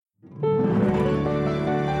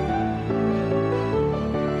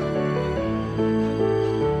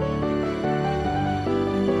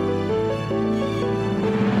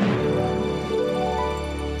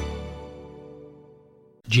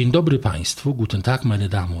Dzień dobry Państwu, guten Tag meine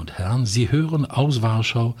Damen und Herren. Sie hören aus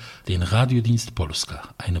Warschau den Radiodienst Polska,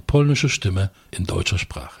 eine polnische Stimme in deutscher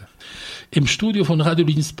Sprache. Im Studio von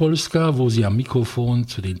Radiodienst Polska, wo Sie am Mikrofon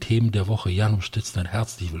zu den Themen der Woche Janusz Tycner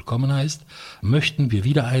herzlich willkommen heißt, möchten wir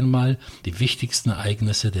wieder einmal die wichtigsten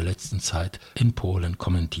Ereignisse der letzten Zeit in Polen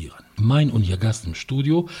kommentieren. Mein und Ihr Gast im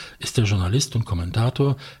Studio ist der Journalist und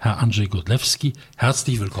Kommentator Herr Andrzej Godlewski.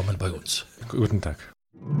 Herzlich willkommen bei uns. Guten Tag.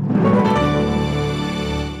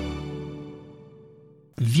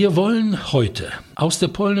 Wir wollen heute aus der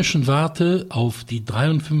polnischen Warte auf die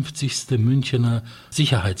 53. Münchner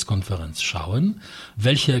Sicherheitskonferenz schauen.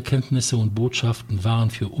 Welche Erkenntnisse und Botschaften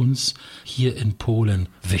waren für uns hier in Polen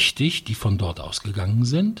wichtig, die von dort ausgegangen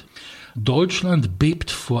sind? Deutschland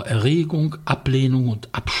bebt vor Erregung, Ablehnung und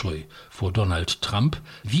Abscheu vor Donald Trump.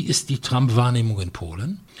 Wie ist die Trump-Wahrnehmung in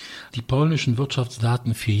Polen? Die polnischen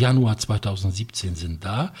Wirtschaftsdaten für Januar 2017 sind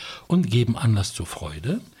da und geben Anlass zur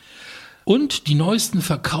Freude. Und die neuesten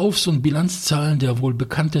Verkaufs- und Bilanzzahlen der wohl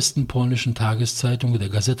bekanntesten polnischen Tageszeitung, der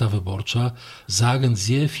Gazeta Wyborcza, sagen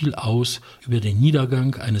sehr viel aus über den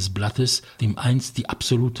Niedergang eines Blattes, dem einst die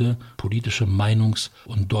absolute politische Meinungs-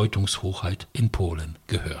 und Deutungshoheit in Polen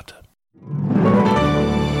gehörte.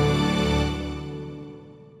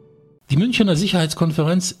 Die Münchner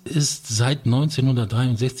Sicherheitskonferenz ist seit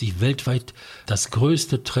 1963 weltweit das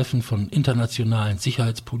größte Treffen von internationalen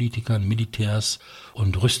Sicherheitspolitikern, Militärs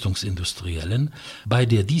und Rüstungsindustriellen. Bei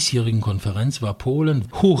der diesjährigen Konferenz war Polen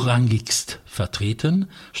hochrangigst vertreten.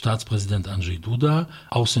 Staatspräsident Andrzej Duda,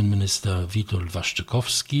 Außenminister Witold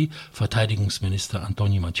Waszczykowski, Verteidigungsminister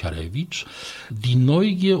Antoni Macierewicz. Die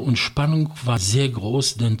Neugier und Spannung war sehr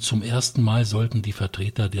groß, denn zum ersten Mal sollten die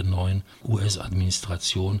Vertreter der neuen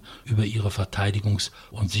US-Administration über ihre Verteidigungs-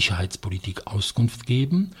 und Sicherheitspolitik Auskunft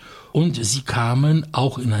geben. Und sie kamen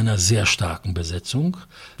auch in einer sehr starken Besetzung.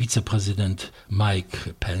 Vizepräsident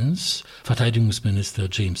Mike Pence, Verteidigungsminister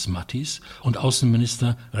James Mattis und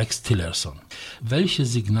Außenminister Rex Tillerson. Welche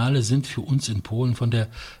Signale sind für uns in Polen von der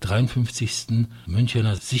 53.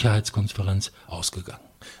 Münchner Sicherheitskonferenz ausgegangen?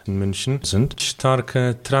 In München sind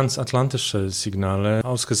starke transatlantische Signale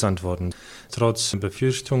ausgesandt worden. Trotz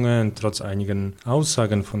Befürchtungen, trotz einigen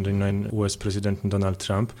Aussagen von dem neuen US-Präsidenten Donald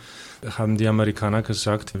Trump haben die Amerikaner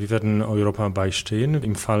gesagt, wir werden Europa beistehen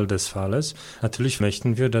im Fall des Falles. Natürlich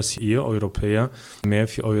möchten wir, dass ihr Europäer mehr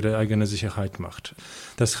für eure eigene Sicherheit macht.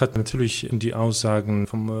 Das hat natürlich die Aussagen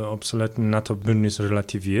vom obsoleten NATO-Bündnis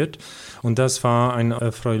relativiert und das war ein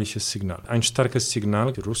erfreuliches Signal. Ein starkes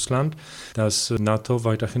Signal für Russland, dass NATO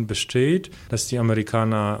weiterhin besteht, dass die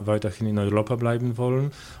Amerikaner weiterhin in Europa bleiben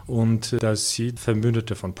wollen und dass sie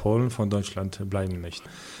Verbündete von Polen, von Deutschland bleiben möchten.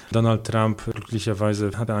 Donald Trump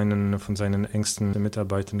glücklicherweise hat einen von seinen engsten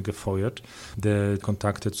Mitarbeitern gefeuert, der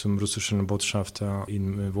Kontakte zum russischen Botschafter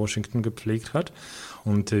in Washington gepflegt hat.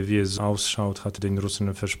 Und wie es ausschaut, hat den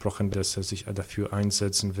Russen versprochen, dass er sich dafür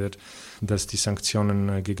einsetzen wird, dass die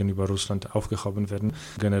Sanktionen gegenüber Russland aufgehoben werden.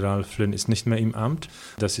 General Flynn ist nicht mehr im Amt.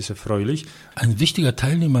 Das ist erfreulich. Ein wichtiger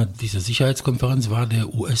Teilnehmer dieser Sicherheitskonferenz war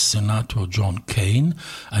der US-Senator John McCain,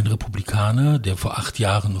 ein Republikaner, der vor 8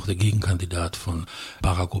 Jahren noch der Gegenkandidat von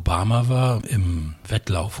Barack Obama war im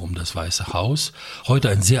Wettlauf um das Weiße Haus. Heute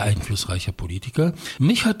ein sehr einflussreicher Politiker.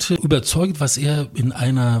 Mich hat überzeugt, was er in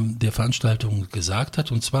einer der Veranstaltungen gesagt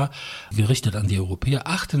hat, und zwar gerichtet an die Europäer: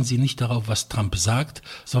 Achten Sie nicht darauf, was Trump sagt,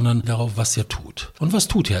 sondern darauf, was er tut. Und was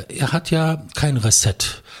tut er? Er hat ja kein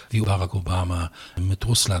Reset, wie Barack Obama mit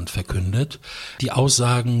Russland verkündet. Die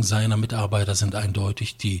Aussagen seiner Mitarbeiter sind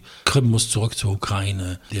eindeutig. Die Krim muss zurück zur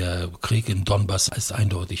Ukraine. Der Krieg in Donbass ist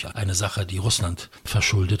eindeutig eine Sache, die Russland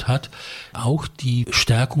verschuldet hat. Auch die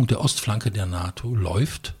Stärkung der Ostflanke der Nato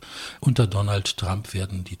läuft. Unter Donald Trump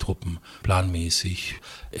werden die Truppen planmäßig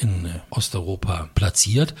in Osteuropa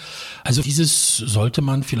platziert. Also dieses sollte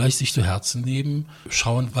man vielleicht sich zu Herzen nehmen,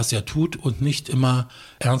 schauen, was er tut und nicht immer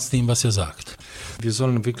ernst nehmen, was er sagt. Wir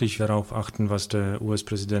sollen wirklich darauf achten, was der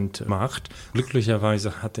US-Präsident macht.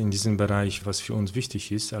 Glücklicherweise hat er in diesem Bereich, was für uns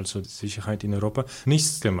wichtig ist, also die Sicherheit in Europa,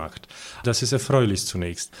 nichts gemacht. Das ist erfreulich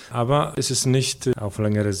zunächst. Aber es ist nicht auf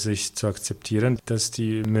längere Sicht zu akzeptieren, dass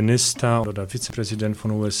die Minister oder Vizepräsident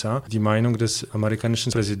von USA die Meinung des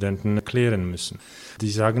amerikanischen Präsidenten erklären müssen.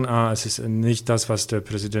 Die sagen, es ist nicht das, was der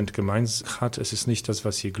Präsident gemeint hat, es ist nicht das,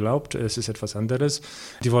 was ihr glaubt, es ist etwas anderes.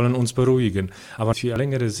 Die wollen uns beruhigen. Aber für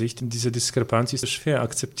längere Sicht, diese Diskrepanz ist schwer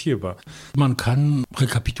akzeptierbar. Man kann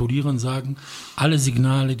rekapitulieren sagen, alle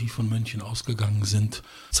Signale, die von München ausgegangen sind,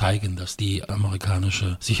 zeigen, dass die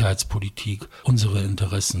amerikanische Sicherheitspolitik unsere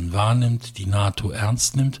Interessen wahrnimmt, die NATO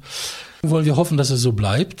ernst nimmt. Wollen wir hoffen, dass es so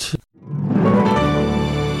bleibt.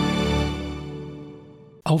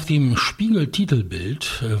 Auf dem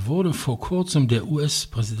Spiegel-Titelbild wurde vor kurzem der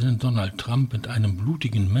US-Präsident Donald Trump mit einem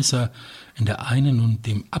blutigen Messer in der einen und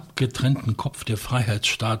dem abgetrennten Kopf der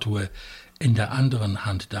Freiheitsstatue in der anderen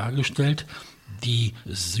Hand dargestellt. Die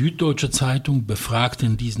Süddeutsche Zeitung befragte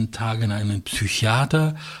in diesen Tagen einen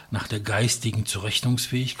Psychiater nach der geistigen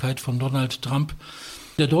Zurechnungsfähigkeit von Donald Trump.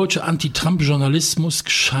 Der deutsche Anti-Trump-Journalismus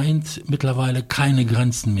scheint mittlerweile keine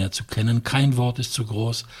Grenzen mehr zu kennen. Kein Wort ist zu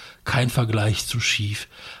groß, kein Vergleich zu schief,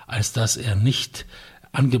 als dass er nicht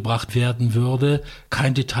angebracht werden würde.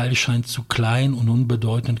 Kein Detail scheint zu klein und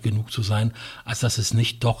unbedeutend genug zu sein, als dass es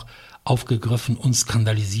nicht doch aufgegriffen und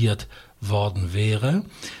skandalisiert worden wäre.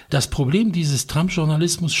 Das Problem dieses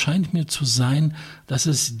Trump-Journalismus scheint mir zu sein, dass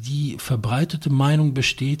es die verbreitete Meinung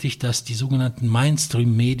bestätigt, dass die sogenannten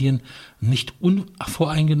Mainstream-Medien nicht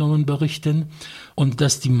unvoreingenommen berichten und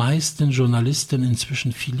dass die meisten Journalisten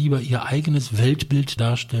inzwischen viel lieber ihr eigenes Weltbild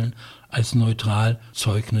darstellen, als neutral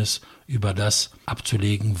Zeugnis über das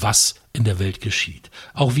abzulegen, was in der Welt geschieht.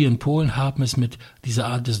 Auch wir in Polen haben es mit dieser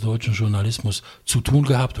Art des deutschen Journalismus zu tun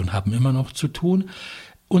gehabt und haben immer noch zu tun.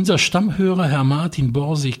 Unser Stammhörer, Herr Martin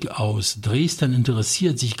Borsig aus Dresden,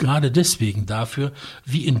 interessiert sich gerade deswegen dafür,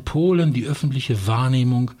 wie in Polen die öffentliche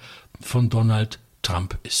Wahrnehmung von Donald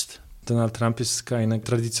Trump ist. Donald Trump ist keine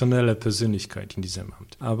traditionelle Persönlichkeit in diesem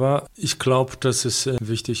Amt. Aber ich glaube, dass es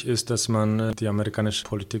wichtig ist, dass man die amerikanische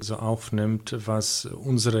Politik so aufnimmt, was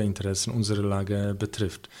unsere Interessen, unsere Lage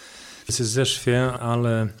betrifft. Es ist sehr schwer,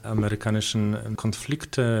 alle amerikanischen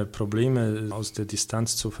Konflikte, Probleme aus der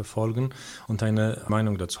Distanz zu verfolgen und eine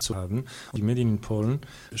Meinung dazu zu haben. Die Medien in Polen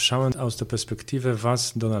schauen aus der Perspektive,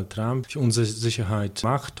 was Donald Trump für unsere Sicherheit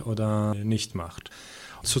macht oder nicht macht.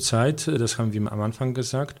 Zurzeit, das haben wir am Anfang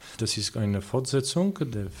gesagt, das ist eine Fortsetzung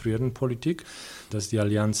der früheren Politik, dass die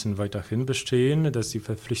Allianzen weiterhin bestehen, dass die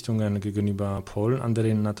Verpflichtungen gegenüber Polen,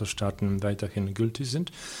 anderen NATO-Staaten weiterhin gültig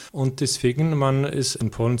sind. Und deswegen, man ist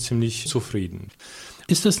in Polen ziemlich zufrieden.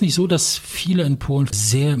 Ist das nicht so, dass viele in Polen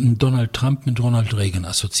sehr Donald Trump mit Ronald Reagan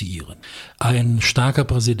assoziieren? Ein starker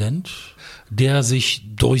Präsident, der sich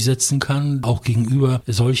durchsetzen kann, auch gegenüber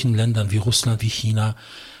solchen Ländern wie Russland, wie China,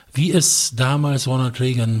 wie es damals Ronald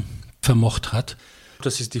Reagan vermocht hat.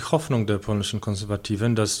 Das ist die Hoffnung der polnischen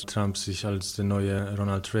Konservativen, dass Trump sich als der neue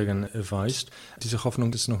Ronald Reagan erweist. Diese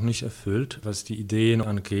Hoffnung ist noch nicht erfüllt, was die Ideen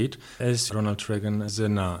angeht. Er ist Ronald Reagan sehr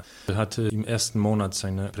nah. Er hatte im ersten Monat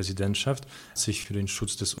seiner Präsidentschaft sich für den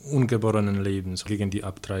Schutz des ungeborenen Lebens gegen die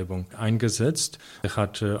Abtreibung eingesetzt. Er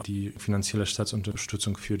hatte die finanzielle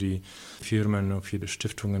Staatsunterstützung für die Firmen und für die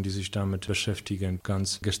Stiftungen, die sich damit beschäftigen,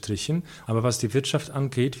 ganz gestrichen. Aber was die Wirtschaft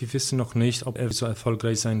angeht, wir wissen noch nicht, ob er so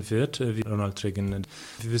erfolgreich sein wird wie Ronald Reagan.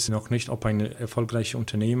 Wir wissen noch nicht, ob ein erfolgreicher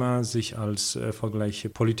Unternehmer sich als erfolgreicher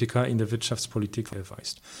Politiker in der Wirtschaftspolitik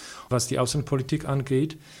erweist. Was die Außenpolitik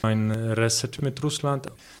angeht, ein Reset mit Russland.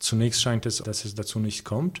 Zunächst scheint es, dass es dazu nicht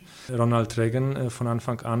kommt. Ronald Reagan von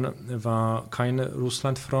Anfang an war kein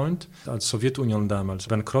Russlandfreund, als Sowjetunion damals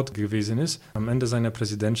bankrott gewesen ist. Am Ende seiner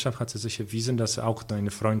Präsidentschaft hat er sich erwiesen, dass er auch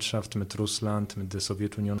eine Freundschaft mit Russland, mit der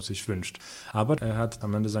Sowjetunion sich wünscht. Aber er hat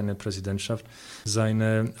am Ende seiner Präsidentschaft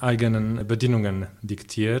seine eigenen Bedingungen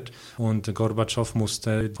diktiert und Gorbatschow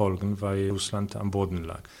musste folgen, weil Russland am Boden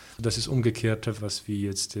lag. Das ist umgekehrt, was wir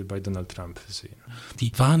jetzt bei Donald Trump sehen.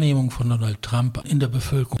 Die Wahrnehmung von Donald Trump in der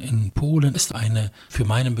Bevölkerung in Polen ist eine, für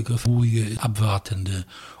meinen Begriff, ruhige, abwartende,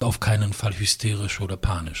 auf keinen Fall hysterische oder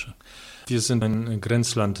panische. Wir sind ein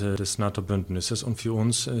Grenzland des NATO-Bündnisses und für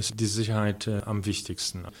uns ist die Sicherheit am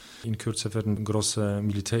wichtigsten. In Kürze werden große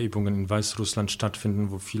Militärübungen in Weißrussland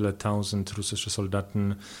stattfinden, wo viele tausend russische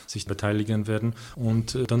Soldaten sich beteiligen werden.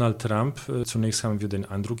 Und Donald Trump, zunächst haben wir den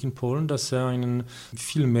Eindruck in Polen, dass er einen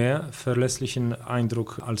viel mehr verlässlichen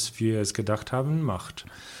Eindruck, als wir es gedacht haben, macht.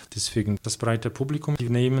 Deswegen das breite Publikum, die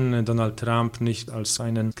nehmen Donald Trump nicht als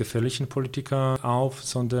einen gefährlichen Politiker auf,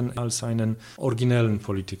 sondern als einen originellen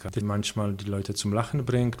Politiker, der manchmal die Leute zum Lachen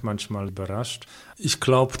bringt, manchmal überrascht. Ich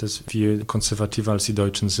glaube, dass wir konservativer als die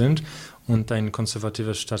Deutschen sind und ein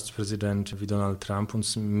konservativer Staatspräsident wie Donald Trump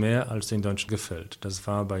uns mehr als den Deutschen gefällt. Das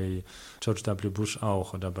war bei George W. Bush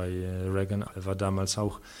auch oder bei Reagan. Er war damals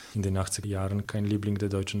auch in den 80er Jahren kein Liebling der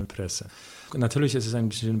deutschen Presse. Natürlich ist es ein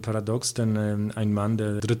bisschen paradox, denn ein Mann,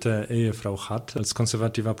 der dritte Ehefrau hat, als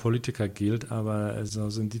konservativer Politiker gilt, aber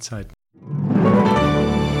so sind die Zeiten.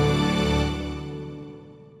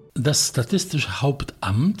 Das Statistische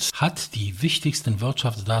Hauptamt hat die wichtigsten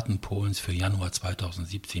Wirtschaftsdaten Polens für Januar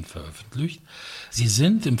 2017 veröffentlicht. Sie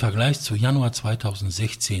sind im Vergleich zu Januar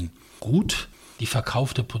 2016 gut. Die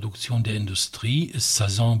verkaufte Produktion der Industrie ist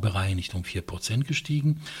saisonbereinigt um 4%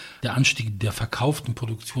 gestiegen. Der Anstieg der verkauften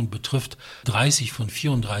Produktion betrifft 30 von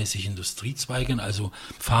 34 Industriezweigen, also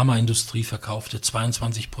Pharmaindustrie verkaufte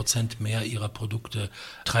 22% mehr ihrer Produkte,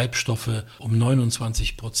 Treibstoffe um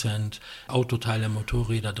 29%, Autoteile,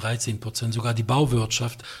 Motorräder 13%, sogar die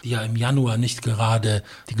Bauwirtschaft, die ja im Januar nicht gerade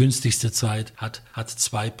die günstigste Zeit hat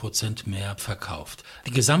 2% mehr verkauft.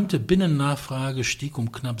 Die gesamte Binnennachfrage stieg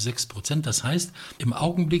um knapp 6%. Das heißt, im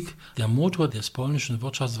Augenblick der Motor des polnischen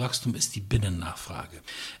Wirtschaftswachstums ist die Binnennachfrage.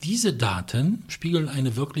 Diese Daten spiegeln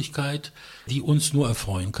eine Wirklichkeit, die uns nur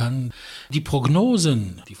erfreuen kann. Die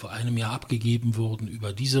Prognosen, die vor einem Jahr abgegeben wurden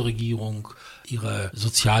über diese Regierung, ihre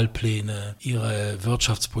Sozialpläne, ihre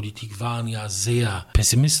Wirtschaftspolitik waren ja sehr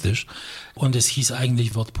pessimistisch. Und es hieß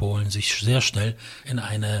eigentlich, wird Polen sich sehr schnell in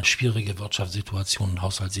eine schwierige Wirtschaftssituation und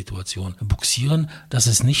Haushaltssituation buxieren. Das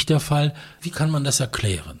ist nicht der Fall. Wie kann man das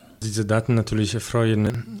erklären? Diese Daten natürlich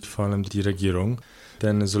erfreuen vor allem die Regierung.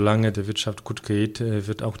 Denn solange der Wirtschaft gut geht,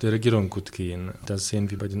 wird auch der Regierung gut gehen. Das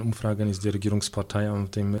sehen wir bei den Umfragen, ist die Regierungspartei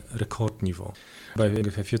auf dem Rekordniveau. Bei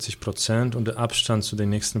ungefähr 40% und der Abstand zu der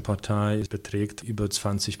nächsten Partei beträgt über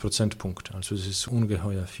 20 Prozentpunkte. Also es ist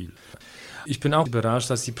ungeheuer viel. Ich bin auch überrascht,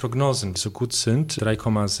 dass die Prognosen so gut sind.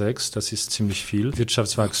 3,6, das ist ziemlich viel.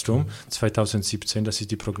 Wirtschaftswachstum 2017, das ist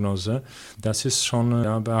die Prognose. Das ist schon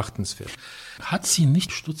beachtenswert. Hat Sie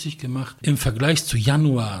nicht stutzig gemacht, im Vergleich zu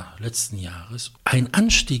Januar letzten Jahres ein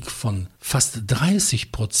Anstieg von fast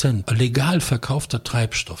 30% legal verkaufter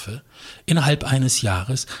Treibstoffe innerhalb eines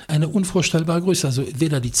Jahres, eine unvorstellbare Größe. Also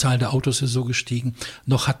weder die Zahl der Autos ist so gestiegen,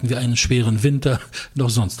 noch hatten wir einen schweren Winter, noch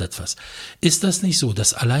sonst etwas. Ist das nicht so,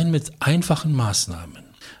 dass allein mit einfachen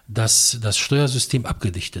Maßnahmen dass das Steuersystem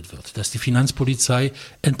abgedichtet wird, dass die Finanzpolizei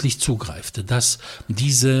endlich zugreift, dass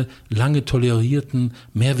diese lange tolerierten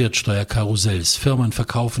Mehrwertsteuerkarussells, Firmen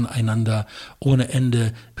verkaufen einander ohne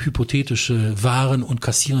Ende hypothetische Waren und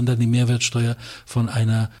kassieren dann die Mehrwertsteuer von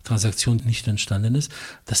einer Transaktion, die nicht entstanden ist,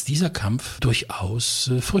 dass dieser Kampf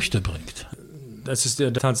durchaus Früchte bringt? Das ist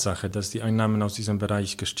die Tatsache, dass die Einnahmen aus diesem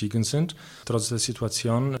Bereich gestiegen sind, trotz der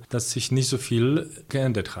Situation, dass sich nicht so viel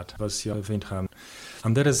geändert hat, was Sie erwähnt haben.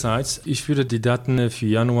 Andererseits, ich würde die Daten für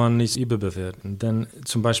Januar nicht überbewerten, denn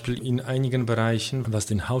zum Beispiel in einigen Bereichen, was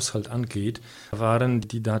den Haushalt angeht, waren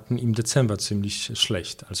die Daten im Dezember ziemlich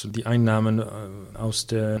schlecht. Also die Einnahmen aus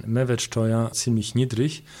der Mehrwertsteuer ziemlich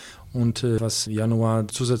niedrig. Und was Januar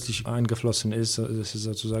zusätzlich eingeflossen ist, das ist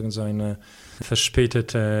sozusagen so eine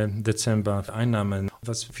verspätete Dezember-Einnahme.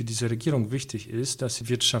 Was für diese Regierung wichtig ist, dass die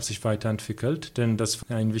Wirtschaft sich weiterentwickelt, denn das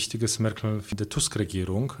war ein wichtiges Merkmal für die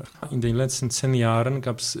Tusk-Regierung. In den letzten 10 Jahren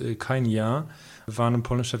gab es kein Jahr, wo eine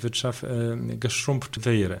polnische Wirtschaft geschrumpft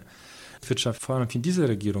wäre. Wirtschaft vor allem für diese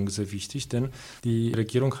Regierung sehr wichtig, denn die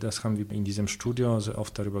Regierung, das haben wir in diesem Studio sehr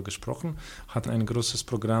oft darüber gesprochen, hat ein großes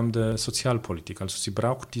Programm der Sozialpolitik. Also sie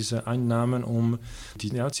braucht diese Einnahmen, um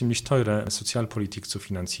die ziemlich teure Sozialpolitik zu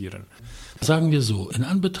finanzieren. Sagen wir so, in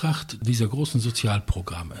Anbetracht dieser großen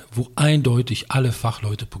Sozialprogramme, wo eindeutig alle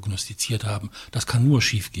Fachleute prognostiziert haben, das kann nur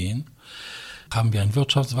schief gehen, haben wir ein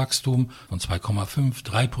Wirtschaftswachstum von 2,5,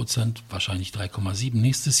 3%, wahrscheinlich 3,7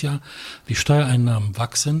 nächstes Jahr. Die Steuereinnahmen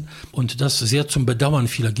wachsen und das sehr zum Bedauern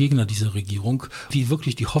vieler Gegner dieser Regierung, die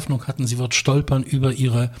wirklich die Hoffnung hatten, sie wird stolpern über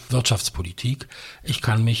ihre Wirtschaftspolitik. Ich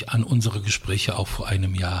kann mich an unsere Gespräche auch vor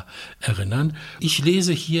einem Jahr erinnern. Ich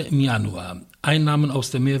lese hier im Januar: Einnahmen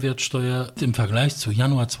aus der Mehrwertsteuer im Vergleich zu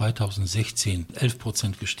Januar 2016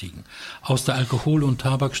 11% gestiegen. Aus der Alkohol- und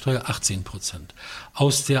Tabaksteuer 18%.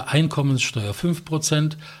 Aus der Einkommenssteuer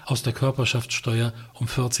 5%, aus der Körperschaftssteuer um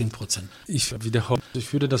 14%. Ich wiederhole,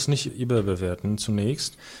 ich würde das nicht überbewerten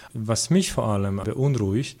zunächst. Was mich vor allem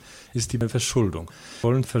beunruhigt, ist die Verschuldung.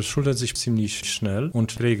 Polen verschuldet sich ziemlich schnell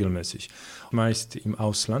und regelmäßig. Meist im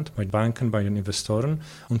Ausland, bei Banken, bei den Investoren.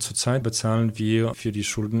 Und zurzeit bezahlen wir für die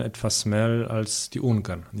Schulden etwas mehr als die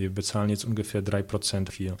Ungarn. Wir bezahlen jetzt ungefähr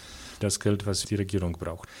 3% für das Geld, was die Regierung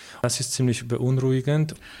braucht. Das ist ziemlich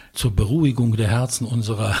beunruhigend. Zur Beruhigung der Herzen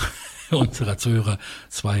unserer Zuhörer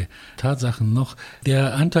 2 Tatsachen noch.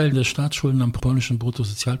 Der Anteil der Staatsschulden am polnischen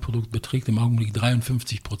Bruttosozialprodukt beträgt im Augenblick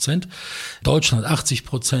 53%. Deutschland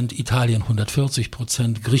 80%, Italien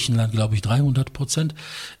 140%, Griechenland, glaube ich, 300%.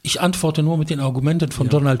 Ich antworte nur mit den Argumenten von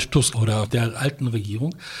Donald Tusk oder der alten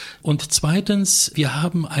Regierung. Und zweitens, wir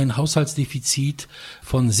haben ein Haushaltsdefizit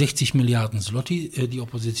von 60 Milliarden Zloty. Die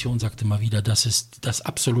Opposition sagte mal wieder, das ist das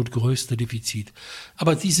absolut größte Defizit.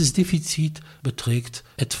 Aber dieses Defizit beträgt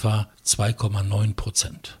etwa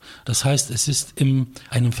 2,9%. Das heißt, es ist in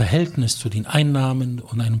einem Verhältnis zu den Einnahmen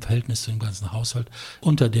und einem Verhältnis zu dem ganzen Haushalt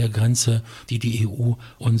unter der Grenze, die die EU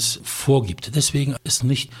uns vorgibt. Deswegen ist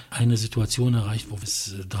nicht eine Situation erreicht, wo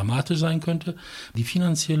es dramatisch sein könnte. Die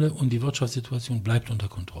finanzielle und die Wirtschaftssituation bleibt unter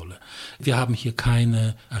Kontrolle. Wir haben hier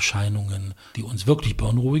keine Erscheinungen, die uns wirklich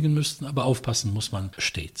beunruhigen müssten, aber aufpassen muss man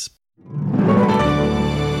stets.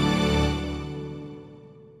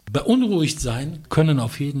 Beunruhigt sein können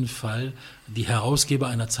auf jeden Fall die Herausgeber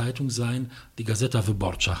einer Zeitung sein, die Gazeta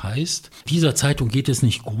Wyborcza heißt. Dieser Zeitung geht es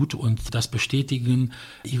nicht gut und das bestätigen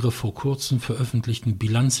ihre vor kurzem veröffentlichten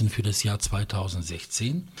Bilanzen für das Jahr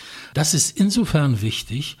 2016. Das ist insofern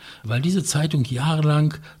wichtig, weil diese Zeitung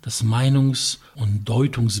jahrelang das Meinungs- und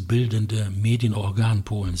deutungsbildende Medienorgan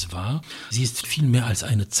Polens war. Sie ist viel mehr als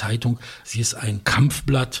eine Zeitung. Sie ist ein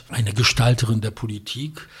Kampfblatt, eine Gestalterin der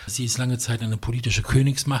Politik. Sie ist lange Zeit eine politische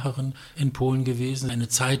Königsmacherin in Polen gewesen. Eine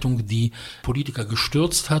Zeitung, die Politiker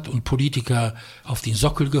gestürzt hat und Politiker auf den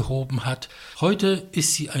Sockel gehoben hat. Heute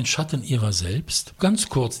ist sie ein Schatten ihrer selbst. Ganz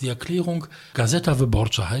kurz die Erklärung: Gazeta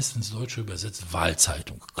Wyborcza heißt ins Deutsche übersetzt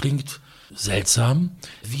Wahlzeitung. Klingt seltsam.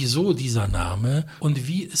 Wieso dieser Name und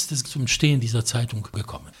wie ist es zum Entstehen dieser Zeitung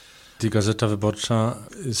gekommen? Die Gazeta Wyborcza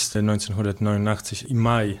ist 1989 im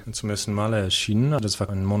Mai zum ersten Mal erschienen. Das war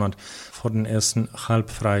ein Monat vor den ersten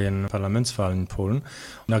halbfreien Parlamentswahlen in Polen,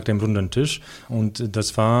 nach dem runden Tisch. Und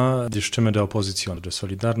das war die Stimme der Opposition, der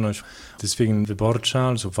Solidarność. Deswegen Wyborcza,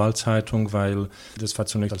 also Wahlzeitung, weil das war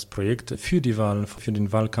zunächst als Projekt für die Wahlen, für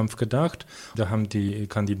den Wahlkampf gedacht. Da haben die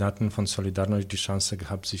Kandidaten von Solidarność die Chance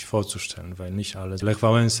gehabt, sich vorzustellen, weil nicht alle Lech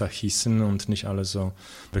Wałęsa hießen und nicht alle so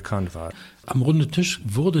bekannt waren. Am runden Tisch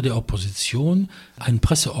wurde der Opposition ein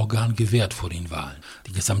Presseorgan gewährt vor den Wahlen.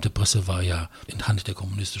 Die gesamte Presse war ja in Hand der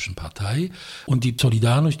kommunistischen Partei und die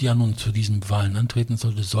Solidarność, die ja nun zu diesen Wahlen antreten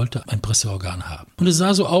sollte ein Presseorgan haben. Und es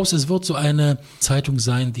sah so aus, es wird so eine Zeitung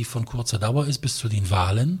sein, die von kurzer Dauer ist bis zu den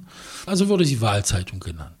Wahlen. Also wurde sie Wahlzeitung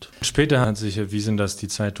genannt. Später hat sich erwiesen, dass die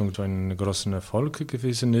Zeitung so ein großer Erfolg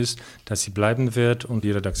gewesen ist, dass sie bleiben wird und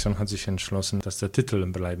die Redaktion hat sich entschlossen, dass der Titel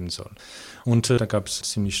bleiben soll. Und da gab es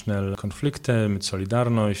ziemlich schnell Konflikte mit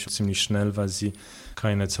Solidarność, ziemlich schnell war sie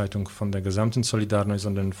keine Zeitung von der gesamten Solidarność,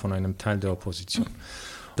 sondern von einem Teil der Opposition.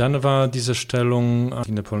 Dann war diese Stellung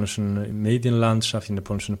in der polnischen Medienlandschaft, in der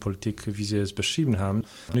polnischen Politik, wie Sie es beschrieben haben,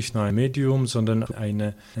 nicht nur ein Medium, sondern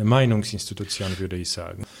eine Meinungsinstitution, würde ich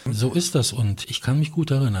sagen. So ist das und ich kann mich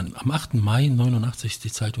gut erinnern. Am 8. Mai 1989 ist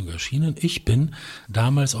die Zeitung erschienen. Ich bin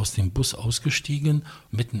damals aus dem Bus ausgestiegen,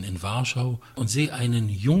 mitten in Warschau und sehe einen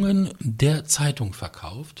Jungen, der Zeitung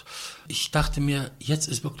verkauft. Ich dachte mir, jetzt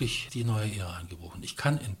ist wirklich die neue Ära angebrochen. Ich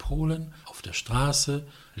kann in Polen auf der Straße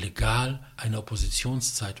legal eine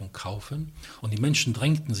Oppositionszeitung kaufen und die Menschen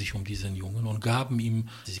drängten sich um diesen Jungen und gaben ihm,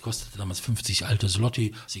 sie kostete damals 50 alte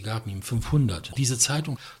Zloty, sie gaben ihm 500. Diese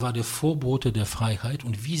Zeitung war der Vorbote der Freiheit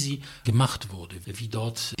und wie sie gemacht wurde, wie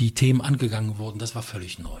dort die Themen angegangen wurden, das war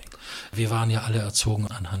völlig neu. Wir waren ja alle erzogen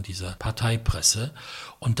anhand dieser Parteipresse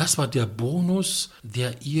und das war der Bonus,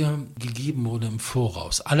 der ihr gegeben wurde im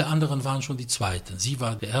Voraus. Alle anderen waren schon die Zweiten. Sie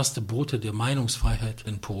war der erste Bote der Meinungsfreiheit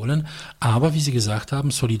in Polen, aber wie Sie gesagt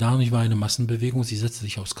haben, Solidarność war eine Massenbewegung. Sie setzte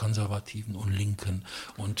sich aus Konservativen und Linken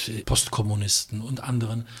und Postkommunisten und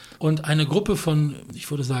anderen. Und eine Gruppe von, ich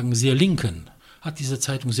würde sagen, sehr Linken hat diese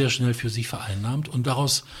Zeitung sehr schnell für sich vereinnahmt und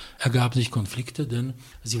daraus ergaben sich Konflikte, denn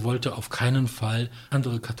sie wollte auf keinen Fall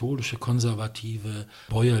andere katholische, konservative,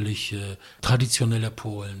 bäuerliche, traditionelle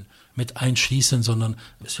Polen mit einschließen, sondern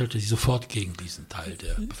es stellte sich sofort gegen diesen Teil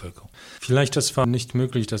der Bevölkerung. Vielleicht das war nicht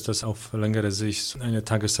möglich, dass das auf längere Sicht eine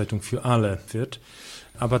Tageszeitung für alle wird.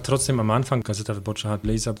 Aber trotzdem am Anfang, Gazeta Wyborcza hat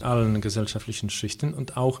Leser allen gesellschaftlichen Schichten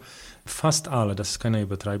und auch fast alle, das ist keine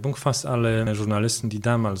Übertreibung, fast alle Journalisten, die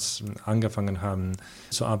damals angefangen haben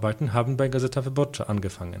zu arbeiten, haben bei Gazeta Wyborcza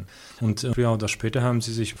angefangen. Und früher oder später haben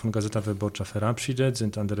sie sich von Gazeta Wyborcza verabschiedet,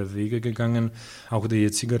 sind andere Wege gegangen. Auch der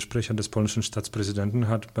jetzige Sprecher des polnischen Staatspräsidenten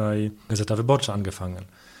hat bei Gazeta Wyborcza angefangen.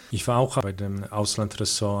 Ich war auch bei dem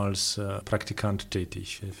Auslandressort als Praktikant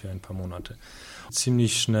tätig für ein paar Monate.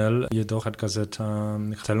 Ziemlich schnell jedoch hat Gazeta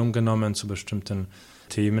Stellung genommen zu bestimmten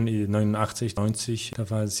Themen. 89, 90, da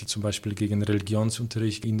war sie zum Beispiel gegen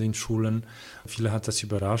Religionsunterricht in den Schulen. Viele hat das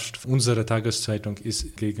überrascht. Unsere Tageszeitung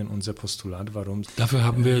ist gegen unser Postulat. Warum? Dafür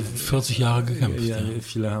haben wir 40 Jahre gekämpft. Ja.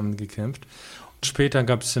 Viele haben gekämpft. Später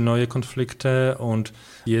gab es neue Konflikte und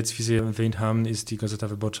jetzt, wie Sie erwähnt haben, ist die Gazeta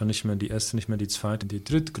Wyborcza nicht mehr die erste, nicht mehr die zweite, die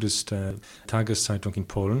drittgrößte Tageszeitung in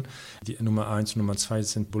Polen. Die Nummer 1 und Nummer 2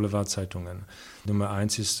 sind Boulevardzeitungen. Nummer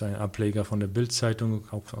 1 ist ein Ableger von der Bild-Zeitung,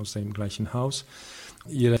 auch aus dem gleichen Haus.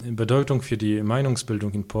 Ihre Bedeutung für die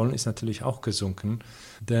Meinungsbildung in Polen ist natürlich auch gesunken,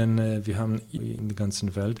 denn wir haben in der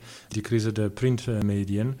ganzen Welt die Krise der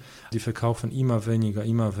Printmedien, die verkaufen immer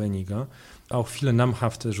weniger. Auch viele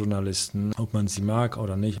namhafte Journalisten, ob man sie mag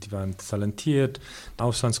oder nicht, die waren talentiert,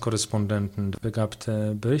 Auslandskorrespondenten,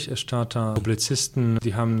 begabte Berichterstatter, Publizisten,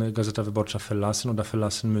 die haben Gazeta Wyborcza verlassen oder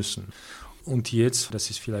verlassen müssen. Und jetzt, das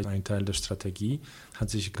ist vielleicht ein Teil der Strategie, hat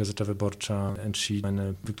sich Gazeta Wyborcza entschieden,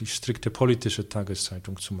 eine wirklich strikte politische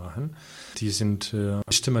Tageszeitung zu machen. Die sind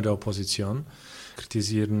Stimme der Opposition,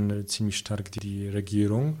 kritisieren ziemlich stark die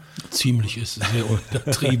Regierung. Ziemlich ist sehr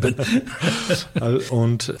untertrieben.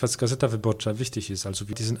 Und was Gazeta Wyborcza wichtig ist, also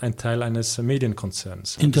die sind ein Teil eines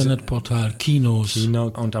Medienkonzerns. Internetportal, Kinos. Kino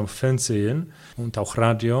und auch Fernsehen und auch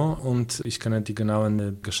Radio. Und ich kenne die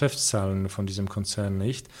genauen Geschäftszahlen von diesem Konzern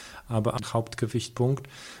nicht. Aber ein Hauptgewichtpunkt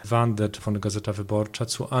wandert von der Gazeta Wyborcza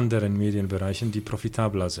zu anderen Medienbereichen, die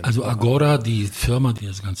profitabler sind. Also Agora, die Firma, die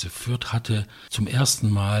das Ganze führt, hatte zum ersten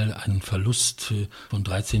Mal einen Verlust von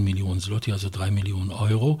 13 Millionen Zloty, also 3 Millionen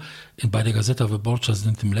Euro. Bei der Gazeta Wyborcza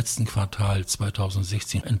sind im letzten Quartal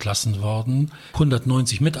 2016 entlassen worden.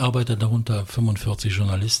 190 Mitarbeiter, darunter 45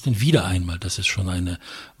 Journalisten. Wieder einmal, das ist schon eine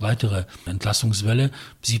weitere Entlassungswelle.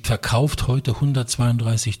 Sie verkauft heute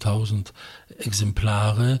 132.000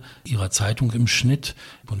 Exemplare ihrer Zeitung im Schnitt.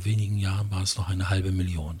 Vor wenigen Jahren waren es noch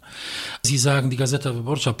 500.000. Sie sagen, die Gazeta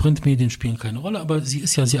Wyborcza, Printmedien spielen keine Rolle, aber sie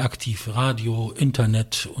ist ja sehr aktiv. Radio,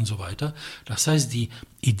 Internet und so weiter. Das heißt, die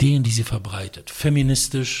Ideen, die sie verbreitet,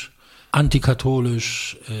 feministisch,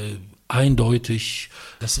 antikatholisch, eindeutig,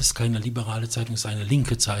 das ist keine liberale Zeitung, es ist eine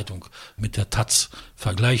linke Zeitung, mit der Taz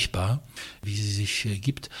vergleichbar, wie sie sich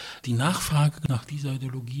gibt. Die Nachfrage nach dieser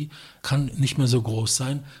Ideologie kann nicht mehr so groß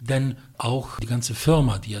sein, denn auch die ganze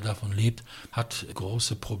Firma, die ja davon lebt, hat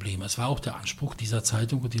große Probleme. Es war auch der Anspruch dieser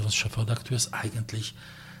Zeitung und ihres Chefredakteurs eigentlich,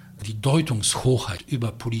 die Deutungshochheit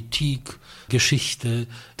über Politik, Geschichte,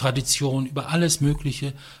 Tradition, über alles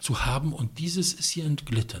Mögliche zu haben. Und dieses ist hier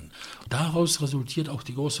entglitten. Daraus resultiert auch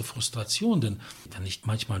die große Frustration, denn wenn ich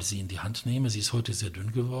manchmal sie in die Hand nehme, sie ist heute sehr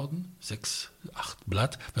dünn geworden, 6, 8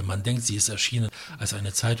 Blatt. Wenn man denkt, sie ist erschienen als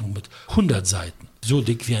eine Zeitung mit 100 Seiten, so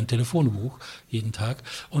dick wie ein Telefonbuch jeden Tag.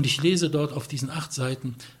 Und ich lese dort auf diesen 8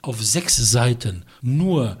 Seiten, auf 6 Seiten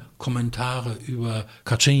nur Kommentare über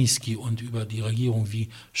Kaczyński und über die Regierung, wie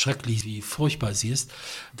schrecklich, wie furchtbar sie ist,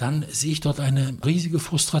 dann sehe ich dort eine riesige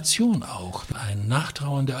Frustration auch. Ein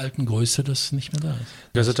Nachtrauern der alten Größe, das nicht mehr da ist.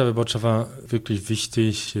 Gazeta Wyborcza war wirklich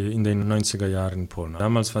wichtig in den 90er Jahren in Polen.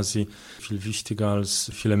 Damals war sie viel wichtiger,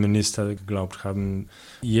 als viele Minister geglaubt haben.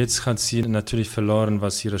 Jetzt hat sie natürlich verloren,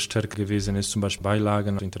 was ihre Stärke gewesen ist, zum Beispiel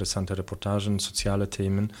Beilagen, interessante Reportagen, soziale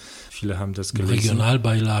Themen. Viele haben das gelesen.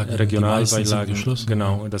 Regionalbeilagen,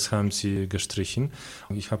 genau, das haben sie gestrichen.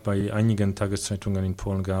 Ich habe bei einigen Tageszeitungen in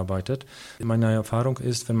Polen gearbeitet. Meine Erfahrung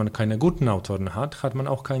ist, wenn man keine guten Autoren hat, hat man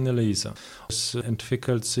auch keine Leser. Es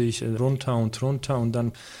entwickelt sich runter und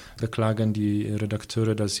dann beklagen die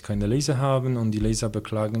Redakteure, dass sie keine Leser haben und die Leser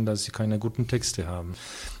beklagen, dass sie keine guten Texte haben.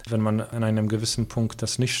 Wenn man an einem gewissen Punkt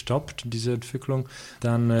das nicht stoppt, diese Entwicklung,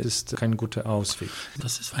 dann ist kein guter Ausweg.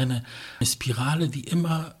 Das ist eine Spirale, die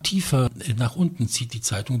immer tiefer nach unten zieht, die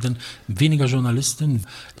Zeitung, denn weniger Journalisten,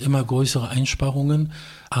 immer größere Einsparungen,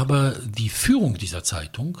 aber die Führung dieser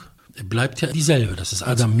Zeitung bleibt ja dieselbe. Das ist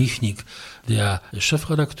Adam Michnik, der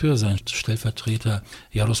Chefredakteur, sein Stellvertreter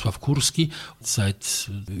Jarosław Kurski seit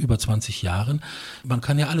über 20 Jahren. Man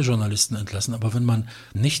kann ja alle Journalisten entlassen, aber wenn man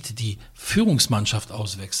nicht die Führungsmannschaft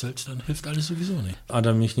auswechselt, dann hilft alles sowieso nicht.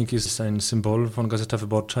 Adam Michnik ist ein Symbol von Gazeta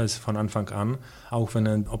Wyborcza, ist von Anfang an, auch wenn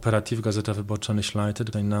er operativ Gazeta Wyborcza nicht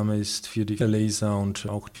leitet. Sein Name ist für die Leser und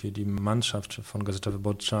auch für die Mannschaft von Gazeta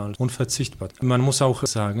Wyborcza unverzichtbar. Man muss auch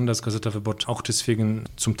sagen, dass Gazeta Wyborcza auch deswegen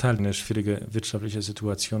zum Teil eine schwierige wirtschaftliche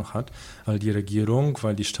Situation hat, weil die Regierung,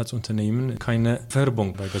 weil die Staatsunternehmen keine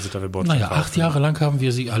Werbung bei Gazeta Wyborcza kaufen. 8 Jahre lang haben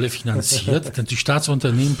wir sie alle finanziert, denn die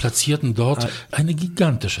Staatsunternehmen platzierten dort eine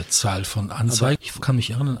gigantische Zahl von Anzeigen. Ich kann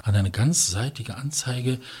mich erinnern an eine ganzseitige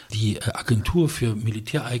Anzeige. Die Agentur für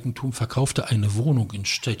Militäreigentum verkaufte eine Wohnung in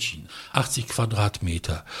Szczecin, 80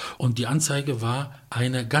 Quadratmeter. Und die Anzeige war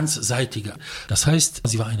eine ganzseitige. Das heißt,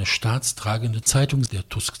 sie war eine staatstragende Zeitung der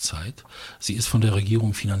Tusk-Zeit. Sie ist von der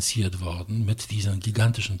Regierung finanziert worden mit dieser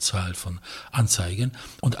gigantischen Zahl von Anzeigen.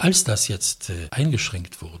 Und als das jetzt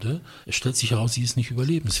eingeschränkt wurde, stellt sich heraus, sie ist nicht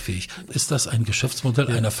überlebensfähig. Ist das ein Geschäftsmodell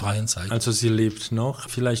einer freien Zeitung? Also sie lebt noch.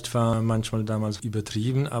 Vielleicht war manchmal damals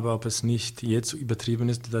übertrieben, aber ob es nicht jetzt übertrieben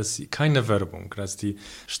ist, dass sie keine Werbung, dass die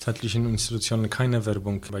staatlichen Institutionen keine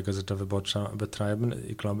Werbung bei Gazeta Wyborcza betreiben,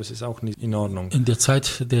 ich glaube, es ist auch nicht in Ordnung. In der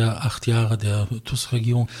Zeit der 8 Jahre der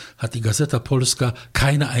TUS-Regierung hat die Gazeta Polska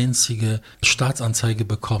keine einzige Staatsanzeige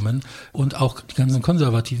bekommen und auch die ganzen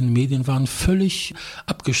konservativen Medien waren völlig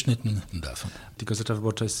abgeschnitten davon. Die Gazeta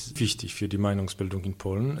Wyborcza ist wichtig für die Meinungsbildung in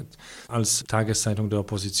Polen als Tageszeitung der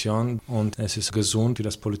Opposition und es ist gesund für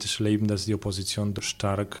das politische Leben, dass die Opposition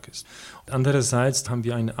stark ist. Andererseits haben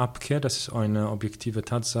wir eine Abkehr, das ist eine objektive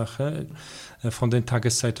Tatsache, von den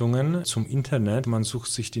Tageszeitungen zum Internet. Man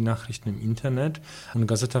sucht sich die Nachrichten im Internet und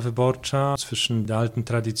Gazeta Wyborcza zwischen der alten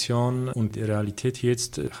Tradition und der Realität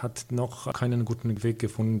jetzt hat noch keinen guten Weg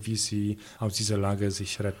gefunden, wie sie aus dieser Lage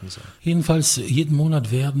sich retten soll. Jedenfalls jeden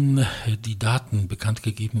Monat werden die Daten bekannt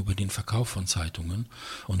gegeben über den Verkauf von Zeitungen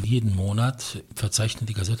und jeden Monat verzeichnet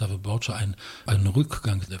die Gazeta Wyborcza einen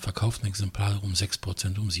Rückgang der verkauften Exemplare um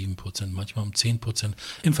 6%, um 7%, manchmal um 10%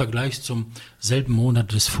 im Vergleich zum selben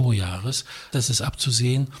Monat des Vorjahres. Das ist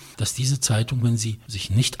abzusehen, dass diese Zeitung, wenn sie sich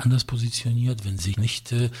nicht anders positioniert, wenn sie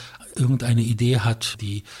nicht irgendeine Idee hat,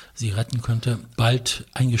 die sie retten könnte, bald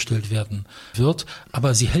eingestellt werden wird.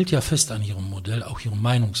 Aber sie hält ja fest an ihrem Modell, auch ihrem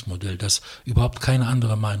Meinungsmodell, das überhaupt keine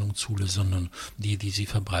andere Meinung zulässt, sondern die sie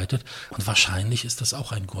verbreitet. Und wahrscheinlich ist das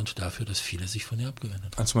auch ein Grund dafür, dass viele sich von ihr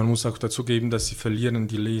abgewendet haben. Also man muss auch dazu geben, dass sie verlieren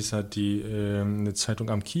die Leser, die eine Zeitung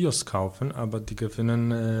am Kiosk kaufen, aber die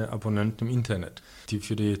gewinnen Abonnenten im Internet, die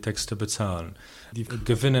für die Texte bezahlen. Die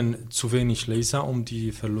gewinnen zu wenig Leser, um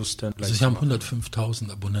die Verluste also sie haben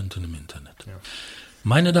 105.000 Abonnenten im Internet. Ja.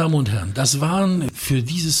 Meine Damen und Herren, das waren für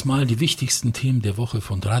dieses Mal die wichtigsten Themen der Woche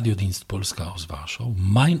von Radiodienst Polska aus Warschau.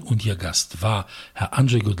 Mein und Ihr Gast war Herr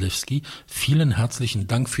Andrzej Godlewski. Vielen herzlichen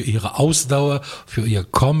Dank für Ihre Ausdauer, für Ihr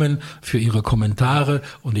Kommen, für Ihre Kommentare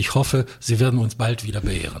und ich hoffe, Sie werden uns bald wieder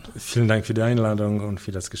beehren. Vielen Dank für die Einladung und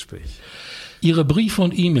für das Gespräch. Ihre Briefe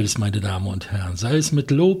und E-Mails, meine Damen und Herren, sei es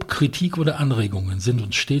mit Lob, Kritik oder Anregungen, sind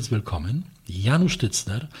uns stets willkommen. Janusz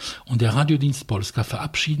Tycner und der Radiodienst Polska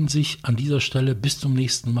verabschieden sich an dieser Stelle bis zum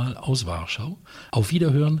nächsten Mal aus Warschau. Auf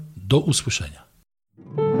Wiederhören, do usłyszenia.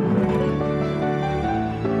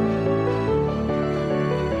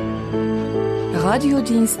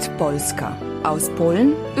 Radiodienst Polska aus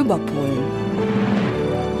Polen über Polen.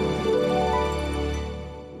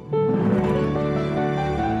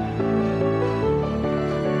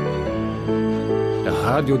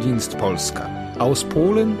 Radiodienst Polska aus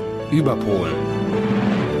Polen über Polen.